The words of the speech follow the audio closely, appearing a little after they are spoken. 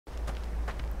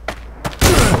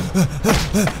And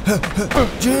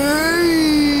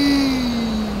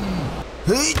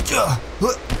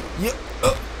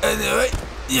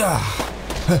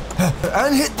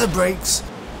hit the brakes.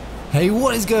 Hey,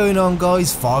 what is going on,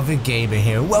 guys? Father Gamer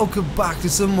here. Welcome back to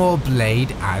some more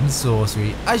Blade and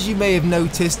Sorcery. As you may have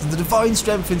noticed, the Divine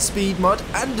Strength and Speed mod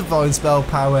and Divine Spell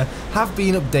Power have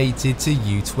been updated to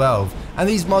U12, and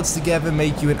these mods together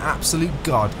make you an absolute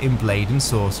god in Blade and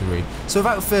Sorcery. So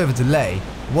without further delay,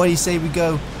 what do you say we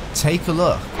go take a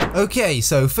look? Okay,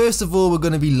 so first of all we're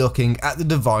going to be looking at the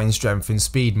Divine Strength and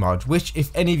Speed mod, which,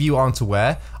 if any of you aren't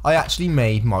aware, I actually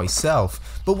made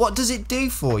myself. But what does it do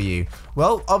for you?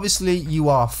 Well, obviously you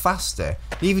are faster.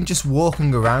 Even just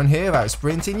walking around here without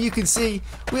sprinting, you can see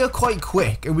we are quite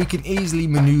quick and we can easily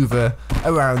maneuver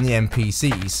around the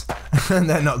NPCs and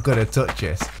they're not going to touch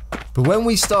us. But when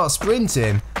we start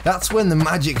sprinting, that's when the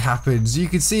magic happens. You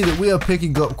can see that we are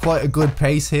picking up quite a good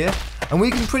pace here, and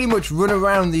we can pretty much run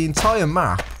around the entire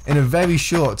map in a very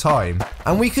short time.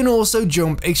 And we can also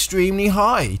jump extremely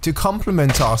high to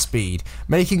complement our speed,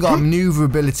 making our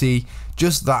maneuverability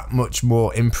just that much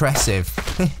more impressive.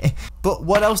 But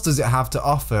what else does it have to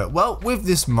offer? Well, with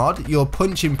this mod, your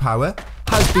punching power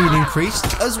has been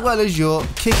increased, as well as your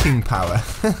kicking power.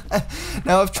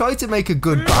 Now, I've tried to make a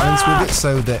good balance with it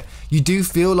so that you do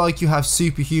feel like you have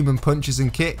superhuman punches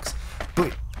and kicks,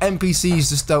 but NPCs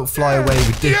just don't fly away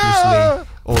ridiculously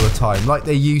all the time like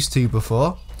they used to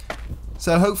before.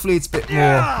 So hopefully it's a bit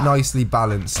more nicely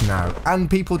balanced now, and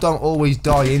people don't always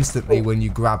die instantly when you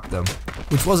grab them,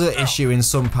 which was an issue in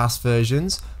some past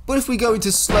versions. But if we go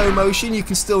into slow motion, you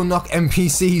can still knock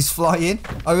NPCs flying.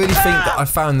 I really think that I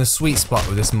found the sweet spot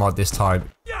with this mod this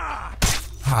time.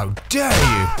 How dare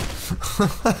you!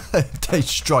 They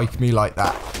strike me like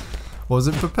that.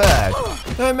 Wasn't prepared.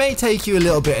 Now, it may take you a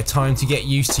little bit of time to get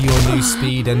used to your new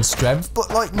speed and strength, but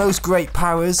like most great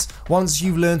powers, once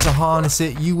you've learned to harness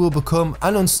it, you will become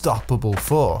an unstoppable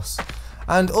force.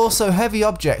 And also, heavy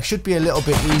objects should be a little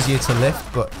bit easier to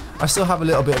lift, but I still have a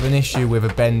little bit of an issue with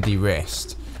a bendy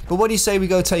wrist. But what do you say we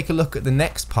go take a look at the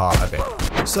next part of it?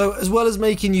 So, as well as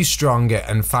making you stronger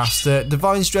and faster,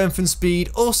 Divine Strength and Speed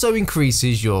also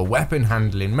increases your weapon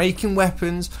handling, making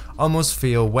weapons almost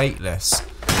feel weightless.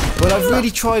 But I've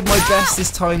really tried my best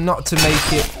this time not to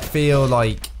make it feel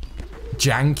like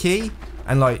janky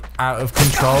and like out of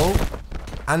control.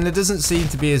 And there doesn't seem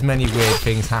to be as many weird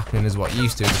things happening as what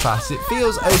used to in the past. It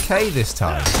feels okay this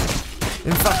time.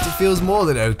 In fact, it feels more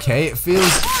than okay. It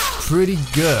feels pretty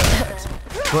good.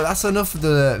 But that's enough of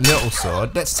the little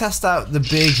sword. Let's test out the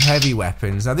big heavy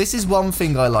weapons. Now, this is one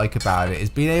thing I like about it, is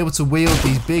being able to wield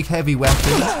these big heavy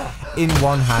weapons in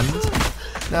one hand.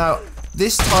 Now,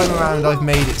 this time around I've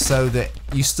made it so that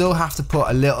you still have to put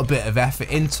a little bit of effort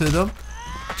into them,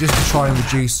 just to try and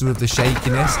reduce some of the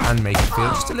shakiness and make it feel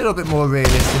just a little bit more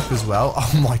realistic as well.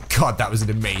 Oh my god, that was an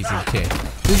amazing kick.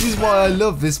 This is why I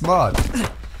love this mod.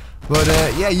 But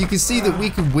yeah, you can see that we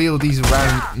can wield these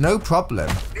around no problem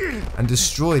and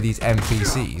destroy these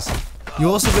NPCs. You're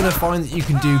also going to find that you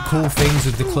can do cool things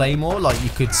with the claymore, like you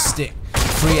could stick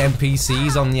 3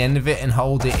 NPCs on the end of it and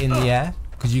hold it in the air,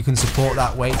 because you can support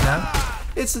that weight now.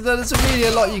 There's really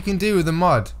a lot you can do with the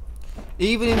mod.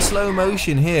 Even in slow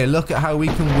motion here, look at how we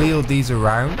can wield these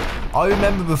around. I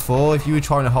remember before, if you were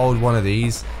trying to hold one of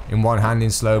these in one hand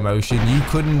in slow motion, you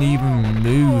couldn't even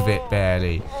move it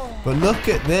barely. But look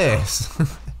at this.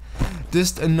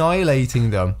 Just annihilating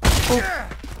them. Oh,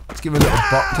 let's give a little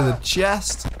bop to the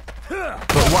chest. But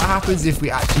what happens if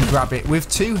we actually grab it with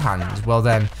 2 hands? Well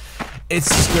then, it's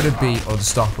just going to be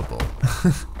unstoppable.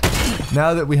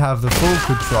 Now that we have the full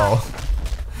control,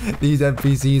 these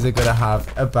NPCs are going to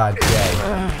have a bad day.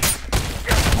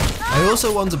 I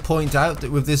also want to point out that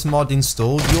with this mod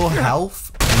installed, your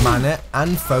health, mana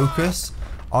and focus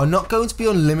are not going to be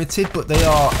unlimited, but they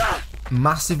are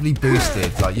massively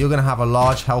boosted. Like, you're going to have a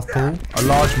large health pool, a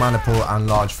large mana pool and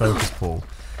large focus pool.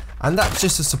 And that's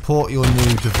just to support your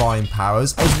new divine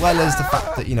powers, as well as the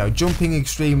fact that, you know, jumping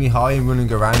extremely high and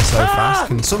running around so fast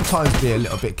can sometimes be a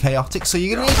little bit chaotic, so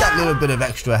you're going to need that little bit of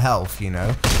extra health, you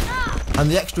know. And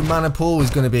the extra mana pool is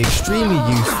going to be extremely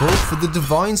useful for the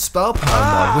Divine Spell Power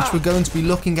mod, which we're going to be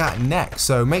looking at next.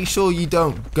 So make sure you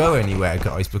don't go anywhere,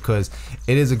 guys, because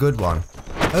it is a good one.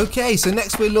 Okay, so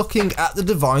next we're looking at the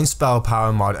Divine Spell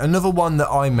Power mod, another one that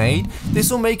I made.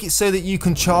 This will make it so that you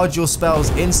can charge your spells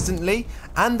instantly,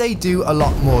 and they do a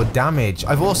lot more damage.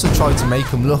 I've also tried to make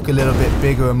them look a little bit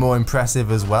bigger and more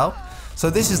impressive as well. So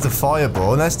this is the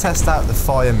Fireball. Let's test out the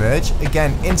Fire Merge.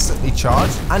 Again, instantly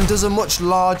charged and does a much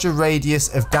larger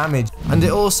radius of damage, and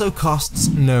it also costs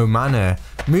no mana.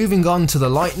 Moving on to the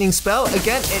Lightning spell,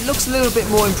 again it looks a little bit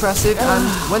more impressive,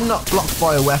 and when not blocked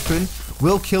by a weapon,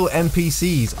 will kill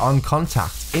NPCs on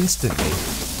contact instantly.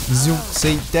 Zoom,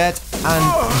 see, dead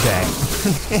and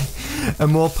dead. A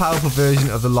more powerful version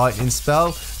of the lightning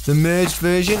spell. The merged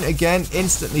version, again,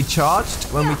 instantly charged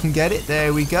when we can get it.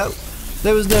 There we go.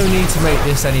 There was no need to make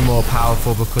this any more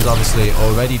powerful because obviously it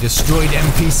already destroyed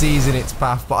NPCs in its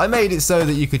path, but I made it so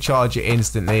that you could charge it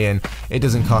instantly and it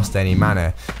doesn't cost any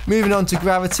mana. Moving on to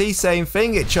gravity, same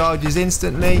thing, it charges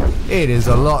instantly. It is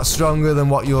a lot stronger than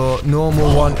what your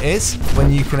normal one is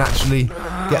when you can actually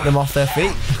get them off their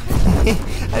feet.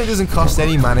 And it doesn't cost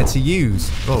any mana to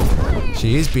use. Oh,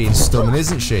 she is being stubborn,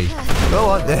 isn't she? Go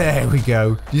on, there we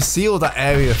go. You see all that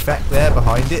area effect there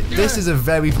behind it? This is a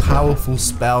very powerful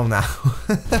spell now.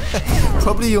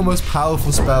 Probably your most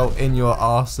powerful spell in your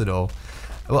arsenal.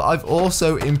 Well, I've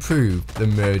also improved the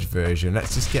merge version.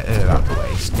 Let's just get her out of the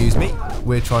way. Excuse me.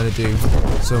 We're trying to do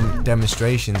some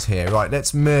demonstrations here. Right,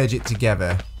 let's merge it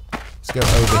together. Let's go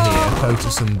over here, close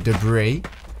to some debris,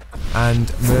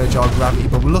 and merge our gravity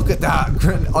bubble. Look at that.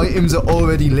 Items are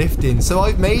already lifting. So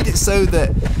I've made it so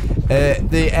that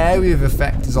the area of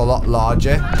effect is a lot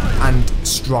larger and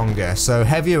stronger. So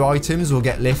heavier items will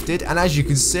get lifted. And as you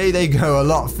can see, they go a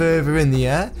lot further in the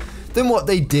air than what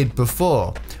they did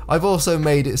before. I've also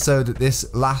made it so that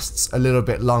this lasts a little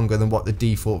bit longer than what the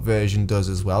default version does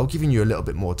as well, giving you a little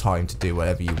bit more time to do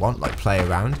whatever you want, like play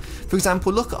around. For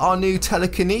example, look at our new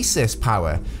telekinesis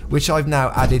power, which I've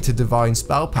now added to divine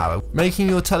spell power, making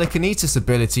your telekinesis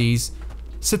abilities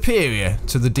superior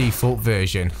to the default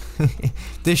version.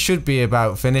 This should be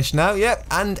about finished now, yep,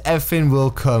 and everything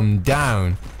will come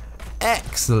down.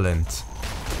 Excellent.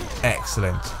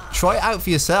 Excellent. Try it out for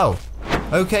yourself.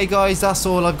 Okay guys, that's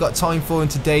all I've got time for in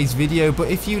today's video, but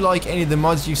if you like any of the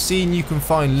mods you've seen, you can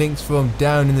find links for them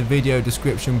down in the video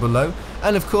description below.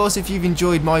 And of course, if you've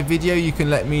enjoyed my video, you can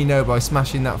let me know by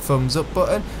smashing that thumbs up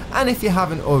button, and if you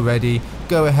haven't already,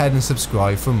 go ahead and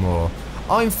subscribe for more.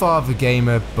 I'm Father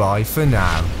Gamer, bye for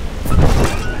now.